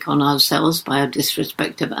pandemic on ourselves by our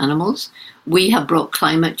disrespect of animals. We have brought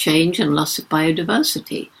climate change and loss of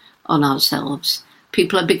biodiversity on ourselves.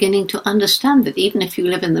 People are beginning to understand that even if you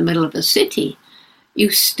live in the middle of a city, you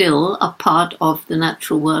still are part of the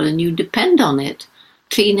natural world and you depend on it.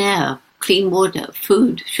 Clean air, clean water,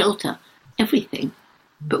 food, shelter, everything.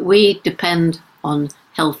 But we depend on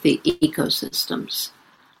healthy ecosystems.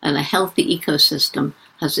 And a healthy ecosystem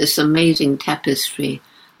has this amazing tapestry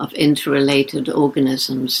of interrelated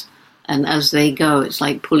organisms. And as they go, it's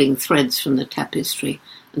like pulling threads from the tapestry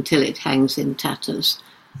until it hangs in tatters.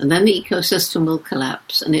 And then the ecosystem will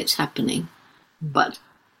collapse, and it's happening. But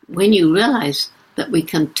when you realize that we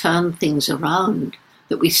can turn things around,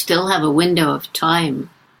 that we still have a window of time,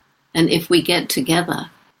 and if we get together,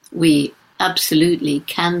 we absolutely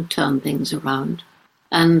can turn things around.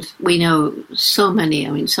 And we know so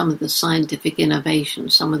many, some of the scientific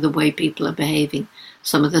innovations, some of the way people are behaving,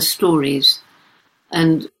 some of the stories.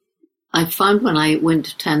 And I found when I went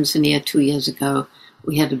to Tanzania 2 years ago,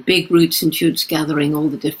 we had a big Roots and Shoots gathering, all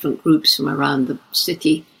the different groups from around the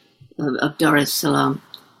city of Dar es Salaam,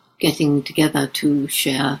 getting together to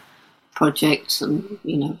share projects and,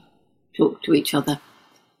 talk to each other.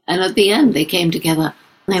 And at the end, they came together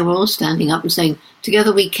and they were all standing up and saying,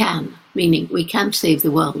 together we can, meaning we can save the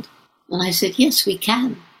world. And I said, yes, we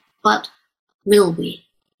can. But will we?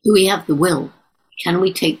 Do we have the will? Can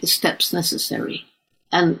we take the steps necessary?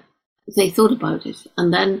 And they thought about it.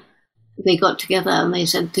 And then they got together and they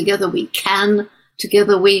said, together we can,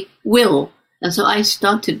 together we will. And so I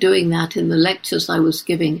started doing that in the lectures I was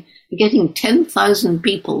giving, getting 10,000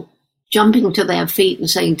 people jumping to their feet and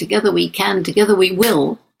saying, together we can, together we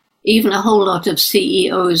will. Even a whole lot of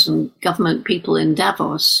CEOs and government people in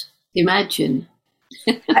Davos. Imagine.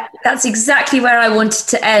 That's exactly where I wanted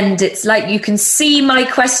to end. It's like you can see my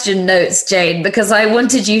question notes, Jane, because I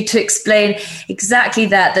wanted you to explain exactly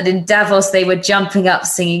that in Davos they were jumping up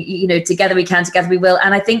singing, together we can, together we will.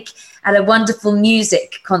 And I think at a wonderful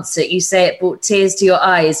music concert, you say it brought tears to your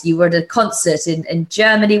eyes. You were at a concert in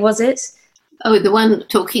Germany, was it? Oh, the one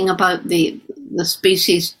talking about the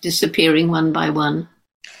species disappearing one by one.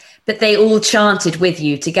 But they all chanted with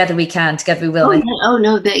you, together we can, together we will.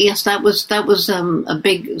 Yes, that was a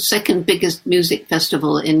big, second biggest music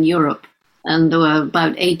festival in Europe. And there were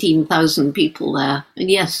about 18,000 people there.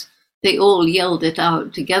 And yes, they all yelled it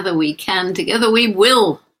out, together we can, together we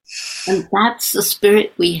will. And that's the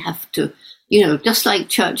spirit we have to, just like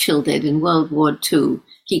Churchill did in World War II.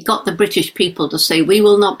 He got the British people to say, we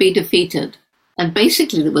will not be defeated. And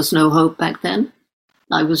basically there was no hope back then.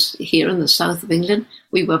 I was here in the south of England.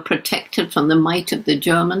 We were protected from the might of the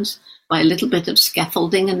Germans by a little bit of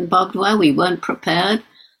scaffolding and barbed wire. We weren't prepared.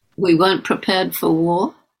 We weren't prepared for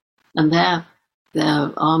war. And their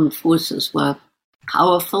armed forces were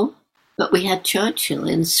powerful. But we had Churchill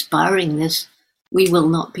inspiring this, we will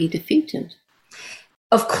not be defeated.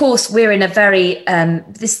 Of course, we're in a very,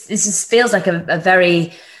 feels like a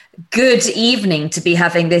very good evening to be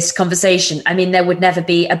having this conversation. I mean, there would never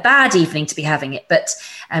be a bad evening to be having it, but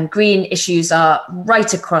green issues are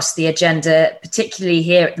right across the agenda, particularly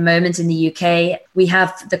here at the moment in the UK. We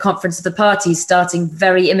have the Conference of the Parties starting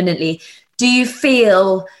very imminently. Do you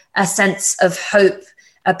feel a sense of hope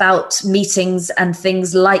about meetings and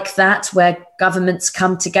things like that, where governments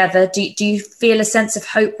come together? Do you feel a sense of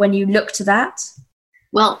hope when you look to that?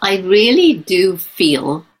 Well, I really do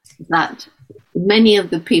feel that many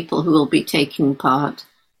of the people who will be taking part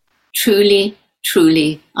truly,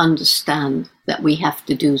 truly understand that we have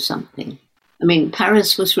to do something. I mean,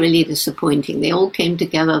 Paris was really disappointing. They all came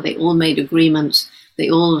together, they all made agreements, they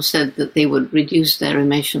all said that they would reduce their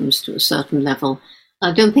emissions to a certain level.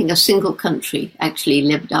 I don't think a single country actually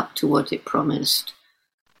lived up to what it promised.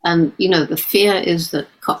 And, the fear is that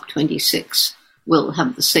COP26 will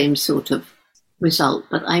have the same sort of result.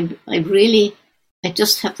 But I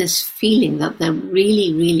just have this feeling that there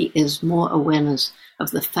really, really is more awareness of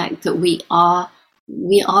the fact that we are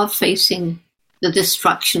facing the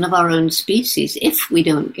destruction of our own species if we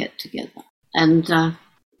don't get together. And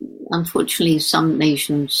unfortunately, some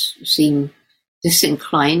nations seem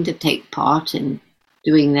disinclined to take part in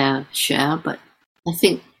doing their share, but I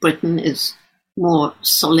think Britain is more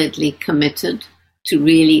solidly committed to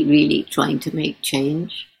really, really trying to make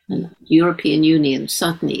change. And the European Union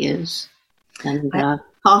certainly is. And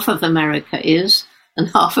half of America is, and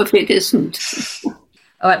half of it isn't.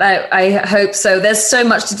 I hope so. There's so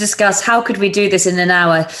much to discuss. How could we do this in an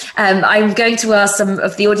hour? I'm going to ask some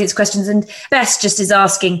of the audience questions, and Bess just is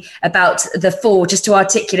asking about the four, just to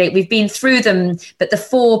articulate. We've been through them, but the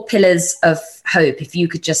 4 pillars of hope, if you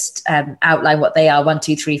could just outline what they are. 1,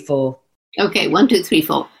 2, 3, 4. Okay, 1, 2, 3,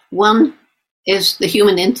 4. 1 is the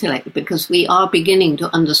human intellect, because we are beginning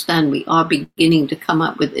to understand, we are beginning to come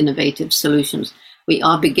up with innovative solutions. We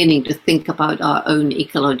are beginning to think about our own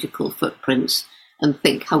ecological footprints and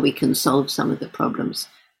think how we can solve some of the problems.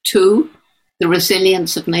 2, the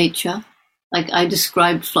resilience of nature. Like I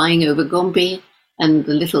described flying over Gombe, and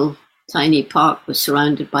the little tiny park was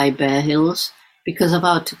surrounded by bare hills. Because of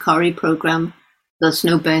our Tukari program, there's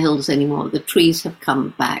no bare hills anymore. The trees have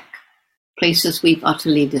come back. Places we've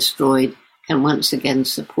utterly destroyed can once again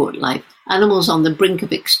support life. Animals on the brink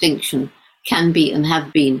of extinction can be and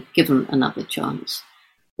have been given another chance.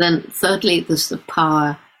 Then thirdly, there's the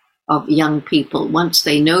power of young people. Once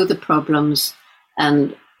they know the problems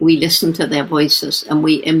and we listen to their voices and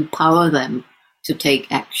we empower them to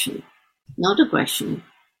take action. Not aggression,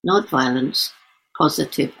 not violence,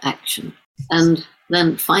 positive action. And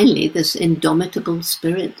then finally, this indomitable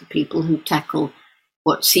spirit, the people who tackle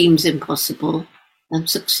what seems impossible and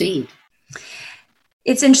succeed.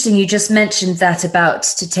 It's interesting. You just mentioned that about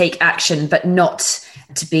to take action, but not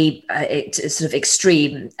to be sort of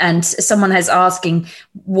extreme. And someone is asking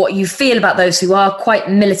what you feel about those who are quite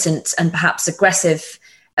militant and perhaps aggressive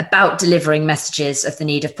about delivering messages of the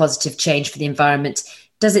need of positive change for the environment.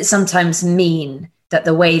 Does it sometimes mean that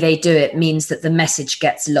the way they do it means that the message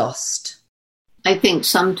gets lost? I think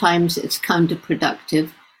sometimes it's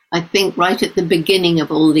counterproductive. I think right at the beginning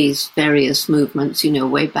of all these various movements,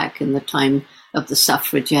 way back in the time of the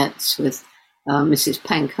suffragettes with Mrs.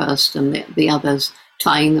 Pankhurst and the others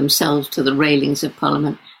tying themselves to the railings of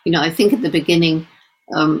Parliament. I think at the beginning,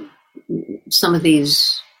 some of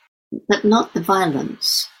these, but not the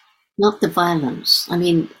violence. I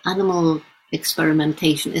mean, animal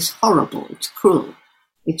experimentation is horrible. It's cruel.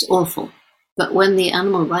 It's awful. But when the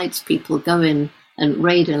animal rights people go in and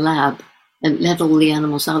raid a lab and let all the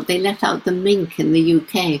animals out, they let out the mink in the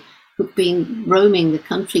UK who've been roaming the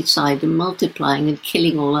countryside and multiplying and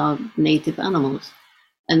killing all our native animals.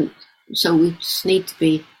 And so we just need to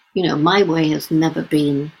be, my way has never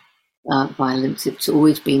been violence. It's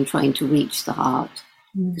always been trying to reach the heart.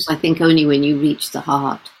 Because I think only when you reach the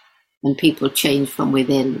heart and people change from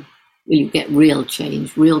within will you get real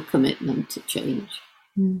change, real commitment to change.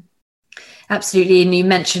 Absolutely. And you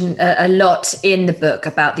mention a lot in the book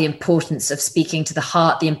about the importance of speaking to the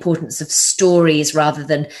heart, the importance of stories rather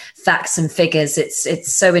than facts and figures.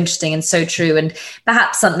 It's so interesting and so true. And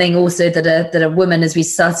perhaps something also that a woman, as we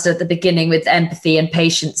started at the beginning with empathy and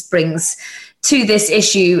patience, brings to this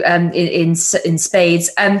issue in spades.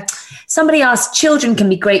 Somebody asked, children can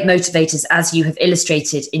be great motivators, as you have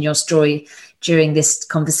illustrated in your story during this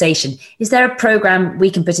conversation. Is there a program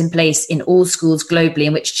we can put in place in all schools globally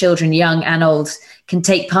in which children, young and old, can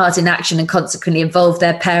take part in action and consequently involve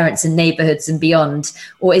their parents and neighbourhoods and beyond?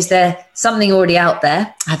 Or is there something already out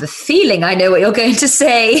there? I have a feeling I know what you're going to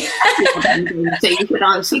say. So you could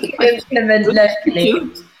answer the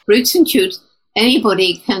question. Roots and Shoots,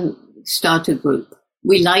 anybody can start a group.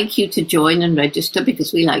 We like you to join and register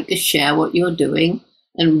because we like to share what you're doing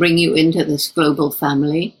and bring you into this global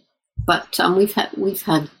family. But we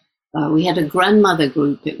had a grandmother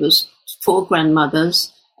group. It was 4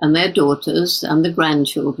 grandmothers and their daughters and the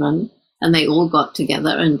grandchildren, and they all got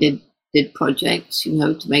together and did projects,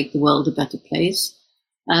 to make the world a better place.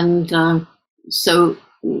 And so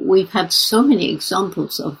we've had so many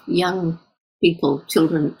examples of young people,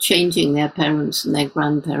 children, changing their parents and their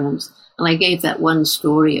grandparents. And I gave that one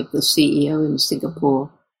story of the CEO in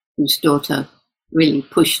Singapore whose daughter really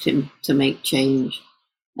pushed him to make change.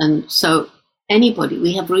 And so anybody,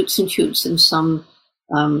 we have Roots and Shoots in some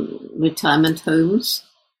retirement homes.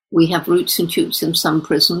 We have Roots and Shoots in some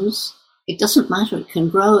prisons. It doesn't matter. It can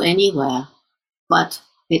grow anywhere, but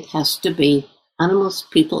it has to be animals,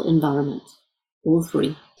 people, environment, all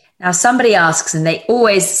 3. Now, somebody asks, and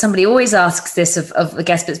somebody always asks this of the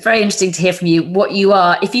guest, but it's very interesting to hear from you what you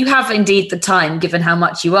are, if you have indeed the time, given how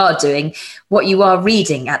much you are doing, what you are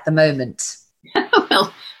reading at the moment.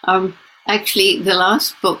 Well, actually, the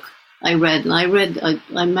last book I read,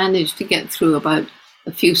 I managed to get through about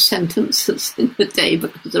a few sentences in a day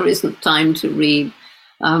because there isn't time to read.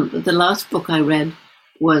 The last book I read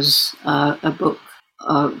was a book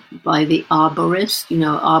by the arborist,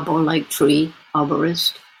 arbor like tree,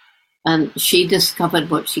 arborist. And she discovered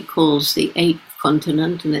what she calls the 8th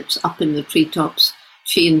continent, and it's up in the treetops.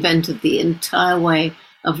 She invented the entire way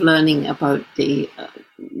of learning about the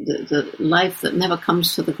life that never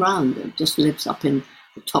comes to the ground. It just lives up in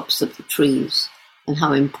the tops of the trees, and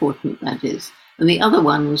how important that is. And the other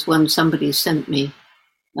one was one somebody sent me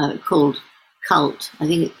called Cult. I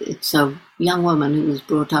think it's a young woman who was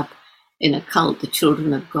brought up in a cult, the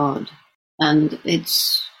Children of God. And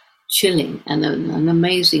it's chilling and an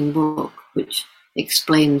amazing book which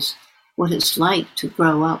explains what it's like to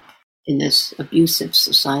grow up in this abusive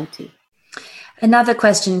society. Another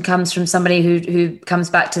question comes from somebody who comes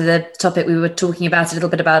back to the topic we were talking about a little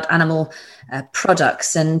bit about animal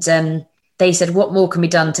products. And they said, what more can be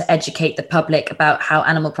done to educate the public about how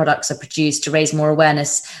animal products are produced to raise more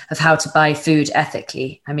awareness of how to buy food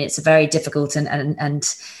ethically? I mean, it's a very difficult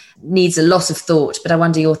and needs a lot of thought, but I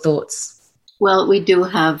wonder your thoughts. Well, we do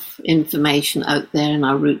have information out there in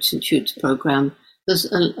our Roots and Shoots program. There's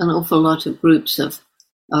an awful lot of groups of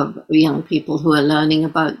young people who are learning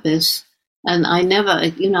about this. And I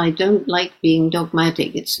don't like being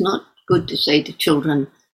dogmatic. It's not good to say to children,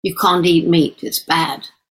 you can't eat meat, it's bad.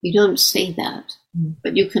 You don't say that.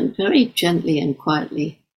 But you can very gently and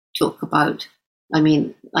quietly talk about,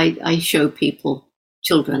 I show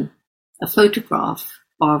children, a photograph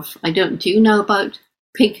of, do you know about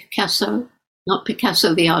Picasso? Not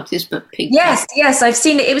Picasso the artist, but Picasso. Yes, I've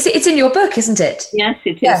seen it. It's in your book, isn't it? Yes,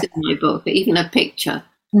 it is in my book, even a picture.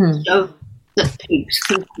 So that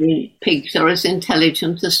pigs are as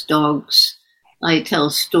intelligent as dogs. I tell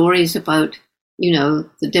stories about,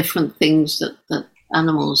 the different things that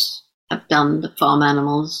animals have done, the farm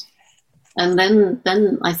animals. And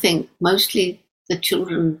then I think mostly the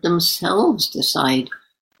children themselves decide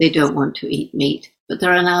They don't want to eat meat. But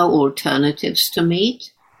there are now alternatives to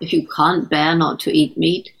meat. If you can't bear not to eat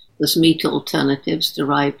meat, there's meat alternatives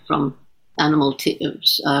derived from animal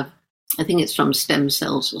I think it's from stem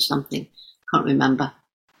cells or something. Can't remember.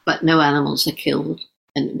 But no animals are killed.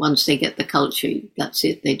 And once they get the culture, that's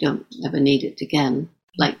it. They don't ever need it again,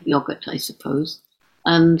 like yogurt, I suppose.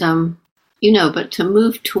 And, but to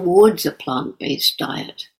move towards a plant-based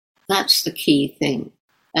diet, that's the key thing.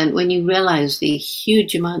 And when you realize the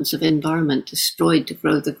huge amounts of environment destroyed to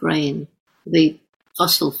grow the grain, the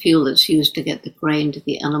fossil fuel that's used to get the grain to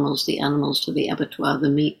the animals to the abattoir, the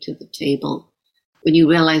meat to the table, when you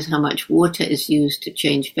realize how much water is used to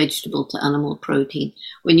change vegetable to animal protein,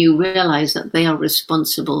 when you realize that they are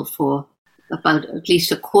responsible for about at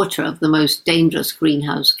least a quarter of the most dangerous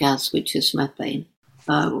greenhouse gas, which is methane.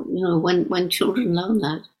 When children learn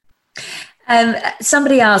that.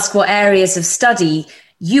 Somebody asked what areas of study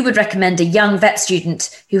you would recommend a young vet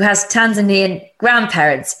student who has Tanzanian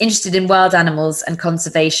grandparents interested in wild animals and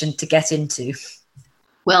conservation to get into.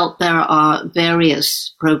 Well, there are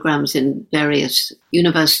various programs in various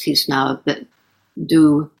universities now that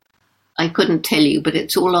do, I couldn't tell you, but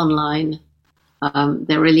it's all online.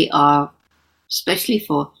 There really are, especially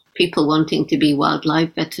for people wanting to be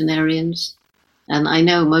wildlife veterinarians. And I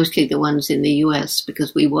know mostly the ones in the US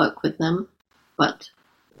because we work with them, but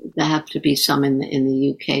there have to be some in the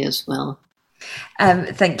UK as well.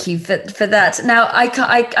 Thank you for that. Now,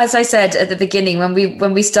 I as I said at the beginning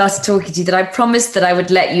when we started talking to you, that I promised that I would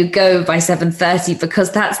let you go by 7:30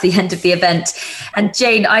 because that's the end of the event. And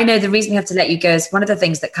Jane, I know the reason we have to let you go is one of the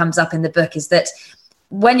things that comes up in the book is that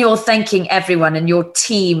when you're thanking everyone and your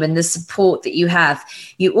team and the support that you have,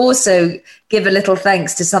 you also give a little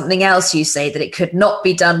thanks to something else you say that it could not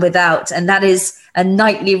be done without, and that is a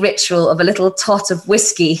nightly ritual of a little tot of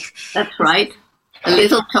whiskey. That's right. A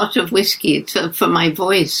little tot of whiskey. It's for my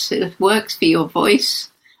voice. It works for your voice.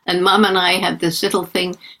 And Mum and I had this little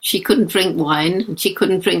thing. She couldn't drink wine and she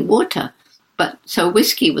couldn't drink water. But so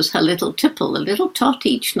whiskey was her little tipple, a little tot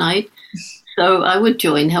each night. So I would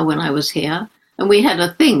join her when I was here. And we had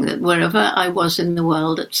a thing that wherever I was in the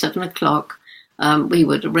world at 7:00, we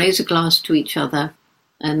would raise a glass to each other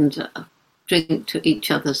and drink to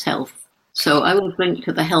each other's health. So I will drink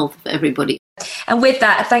to the health of everybody. And with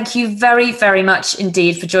that, thank you very, very much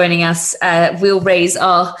indeed for joining us. I'll raise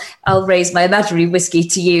my imaginary whiskey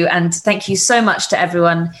to you. And thank you so much to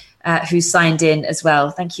everyone who signed in as well.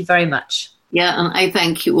 Thank you very much. Yeah, and I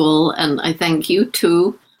thank you all. And I thank you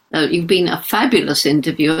too. You've been a fabulous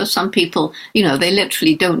interviewer. Some people, they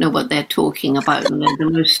literally don't know what they're talking about. And they're the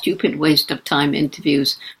most stupid waste of time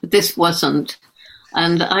interviews. But this wasn't.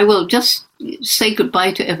 And I will just say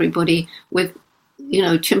goodbye to everybody with,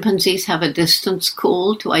 chimpanzees have a distance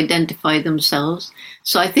call to identify themselves.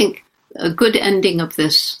 So I think a good ending of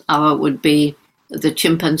this hour would be the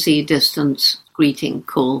chimpanzee distance greeting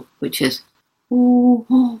call, which is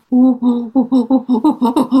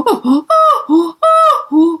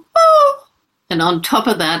and on top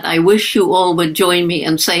of that, I wish you all would join me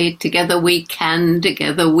and say, together we can,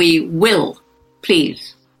 together we will,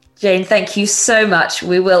 please. Jane, thank you so much.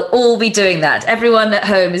 We will all be doing that. Everyone at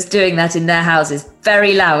home is doing that in their houses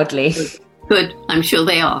very loudly. Good. I'm sure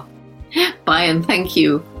they are. Bye and thank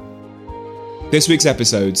you. This week's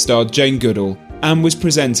episode starred Jane Goodall and was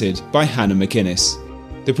presented by Hannah McInnes.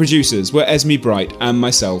 The producers were Esme Bright and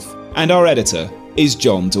myself, and our editor is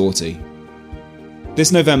John Doughty.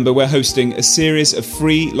 This November we're hosting a series of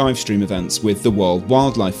free livestream events with the World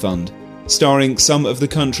Wildlife Fund, starring some of the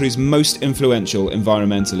country's most influential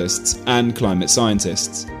environmentalists and climate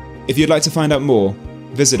scientists. If you'd like to find out more,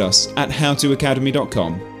 visit us at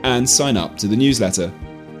howtoacademy.com and sign up to the newsletter.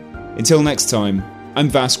 Until next time, I'm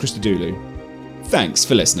Vas Christodoulou. Thanks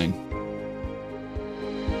for listening.